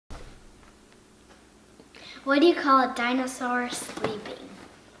What do you call a dinosaur sleeping?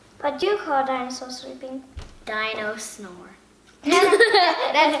 What do you call a dinosaur sleeping? Dino snore.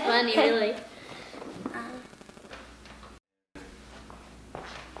 That's funny, really.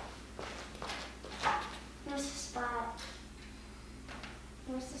 Where's the spot?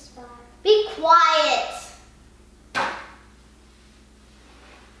 Where's the spot? Be quiet.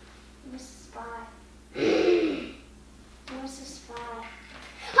 Where's the spot? Where's the spot?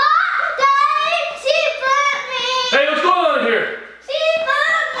 Ah, Daddy, she burned me. Hey, what's going on here? She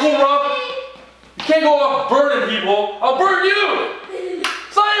burned me. Cora, you can't go off burning people. I'll burn you.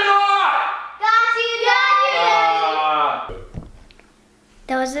 Sign it off. Got you, Daddy.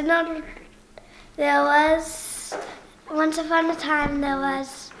 There was once upon a time there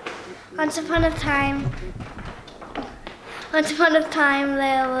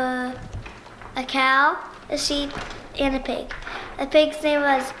were a cow, a sheep, and a pig. The pig's name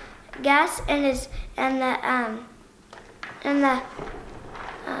was Gus, and the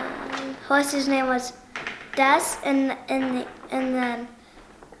horse's name was Dus, and then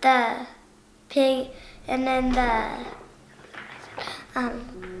the pig, and then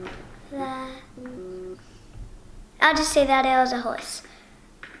I'll just say that it was a horse.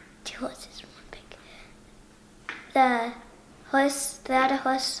 2 horses, 1 pig. The other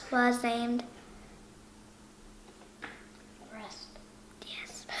horse was named Rest.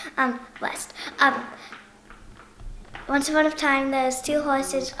 Yes. West. Once upon a time, there's 2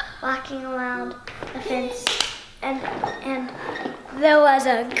 horses walking around a fence, and there was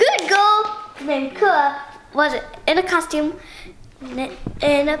a good girl named Cora, was in a costume,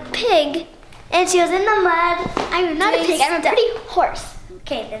 and a pig, and she was in the mud. I'm not a pig, I'm a pretty horse.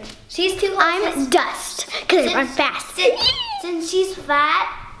 Okay, then she's 2 horses. I'm Dust, because I run fast. Since she's fat,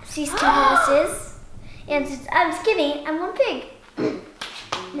 she's 2 horses, and since I'm skinny, I'm 1 pig.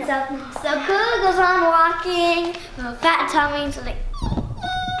 No. So Cora goes on walking with a fat tummy, so like,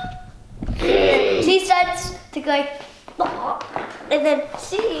 she starts to go like, and then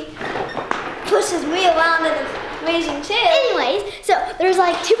she pushes me around in an amazing chair. Anyways, so there's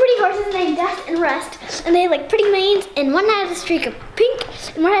like 2 pretty horses named Dust and Rust, and they have like pretty manes, and one has a streak of pink,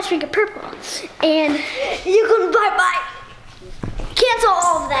 and one has a streak of purple. And You can bye-bye. Cancel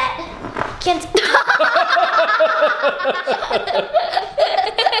all of that. Cancel.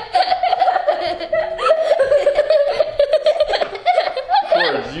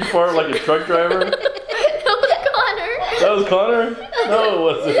 Cora, did you fart like a truck driver? that was Connor. That was Connor? No, it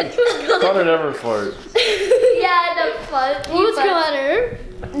wasn't. Connor never farts. Yeah, no fun. What was Connor?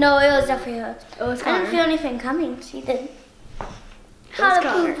 No, it was definitely her. It was I Connor. didn't feel anything coming. She did. How was to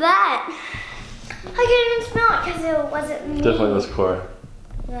Connor. prove that? I couldn't even smell it because it wasn't me. Definitely was Cora.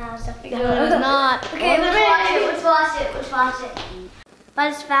 No, it was definitely No, it was not. Okay, let's watch it.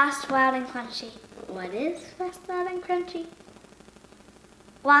 But it's fast, wild, and crunchy. What is fast, loud, and crunchy?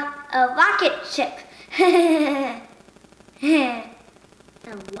 A rocket ship. A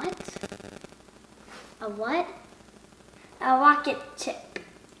what? A what? A rocket chip.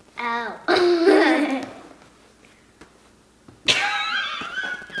 Ow.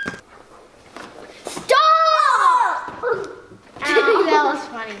 Stop! That was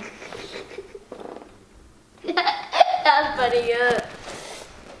funny. That's pretty good.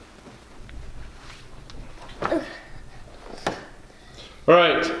 All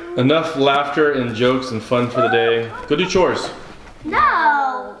right, enough laughter and jokes and fun for the day. Go do chores.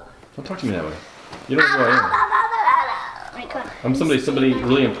 No. Don't talk to me that way. You don't know who I am. Wait, come on. I'm somebody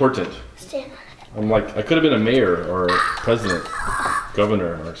really important. Stand on it. I could have been a mayor or a president,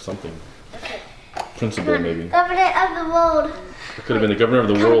 governor or something. Okay. Principal maybe. Governor of the world. I could have been the governor of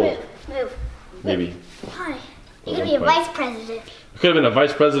the world, Move. maybe. Hi. At You could one be a point. vice president. I could have been a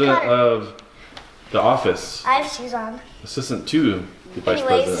vice president Connor. of the office, I have shoes on. assistant to the vice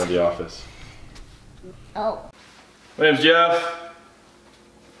Anyways. president of the office. Oh. My name's Jeff,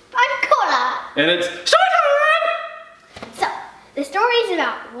 I'm Cora. and it's story time! So, the story is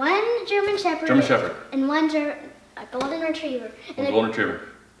about one German Shepherd. German Shepherd. And one a Golden Retriever. And Golden Retriever.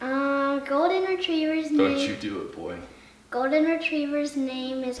 Golden Retriever's Don't name. you do it, boy. Golden Retriever's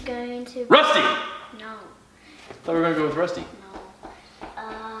name is going to be... Rusty! No. I thought we were gonna go with Rusty.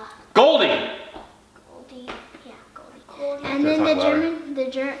 No. Goldie! Goldie. Yeah, Goldie. And And then Talk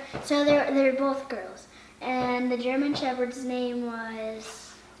louder. so they're both girls. And the German Shepherd's name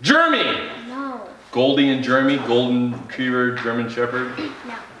was... Jeremy! No. Goldie and Jeremy, Golden Retriever, German Shepherd.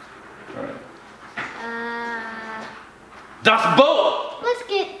 No. Alright. Uh, Das Boot! let's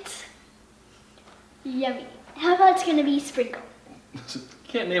get yummy. How about it's gonna be Sprinkle? You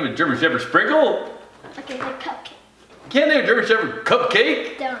can't name a German Shepherd Sprinkle? Okay, the cupcake. You can't name a German Shepherd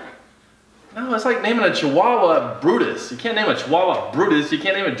Cupcake? Donut. No, it's like naming a Chihuahua Brutus. You can't name a Chihuahua Brutus. You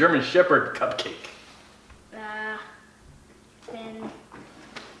can't name a German Shepherd Cupcake. Then.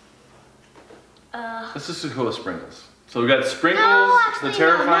 Let's just go with Sprinkles. So we got Sprinkles, No, actually, the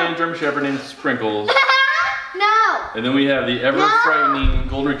terrifying no. German Shepherd named Sprinkles. No! And then we have the ever-frightening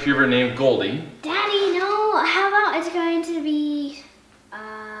Golden Retriever named Goldie. Daddy, no. How about it's going to be,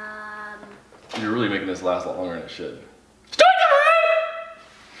 You're really making this last a lot longer than it should.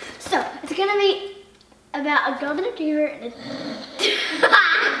 So, it's gonna be about a golden retriever and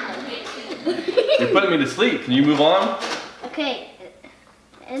You're putting me to sleep. Can you move on? Okay.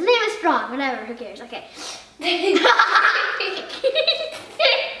 His name is Strong. Whatever. Who cares? Okay.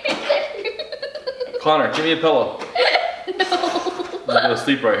 Connor, give me a pillow. No. I'm gonna go to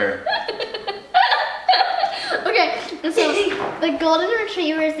sleep right here. Okay. And so the golden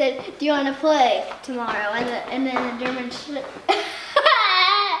retriever said, "Do you want to play tomorrow?" And then the German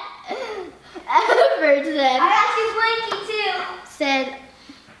bird said, I got you blankie too. said,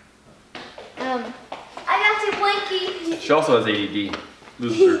 I got you blankie. She also has ADD.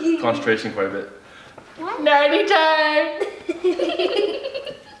 Loses her concentration quite a bit. "Nighty time."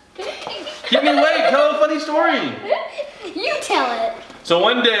 Keep me awake. Tell a funny story. You tell it. So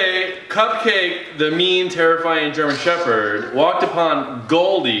one day, Cupcake, the mean, terrifying German Shepherd, walked upon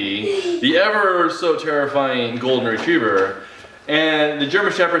Goldie, the ever so terrifying Golden Retriever, and the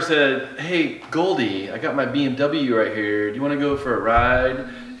German Shepherd said, "Hey, Goldie, I got my BMW right here. Do you want to go for a ride?"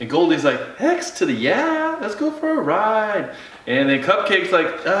 And Goldie's like, "Heck to the yeah, let's go for a ride." And then Cupcake's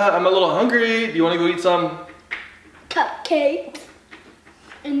like, "I'm a little hungry. Do you want to go eat some Cupcakes.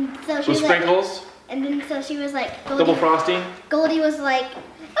 And so she with was like, sprinkles, and then so she was like, double frosting, Goldie was like,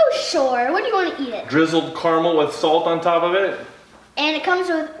 "Oh sure, when do you want to eat it?" drizzled caramel with salt on top of it?" And it comes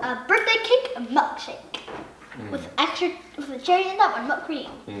with a birthday cake, a milkshake, with a cherry on top and milk cream.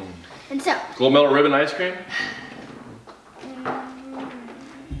 And so, Gold medal ribbon ice cream?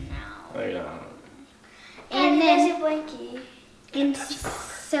 There you go. and I got then, you blankie.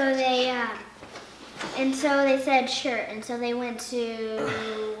 and so they said sure, and so they went to,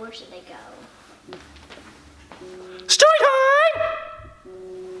 where should they go? Story time!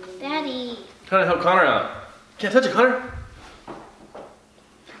 Daddy. Trying to help Connor out. Can't touch it, Connor.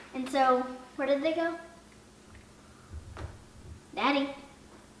 And so, where did they go? Daddy,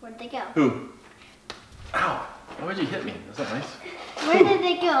 where did they go? Who? Ow. Why would you hit me? That's not nice. Where did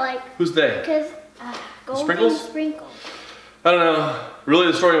they go? Like, Who's they? because golden Sprinkles? sprinkles. I don't know. Really,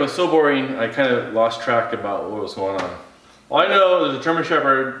 the story was so boring, I kind of lost track about what was going on. All I know is a German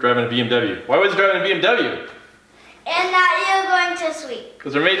Shepherd driving a BMW. Why was he driving a BMW? And now you're going to sleep.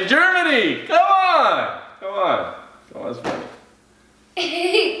 Because they're made in Germany. Come on. Come on. Come on, that's funny.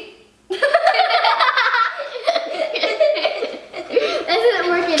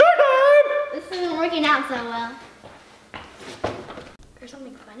 This isn't working out so well. Or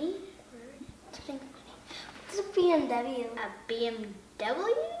something funny? Something funny. What's a BMW? A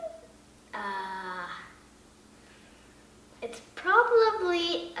BMW? It's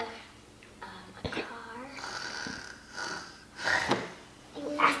probably a car.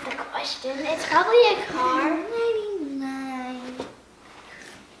 You asked the question. It's probably a car.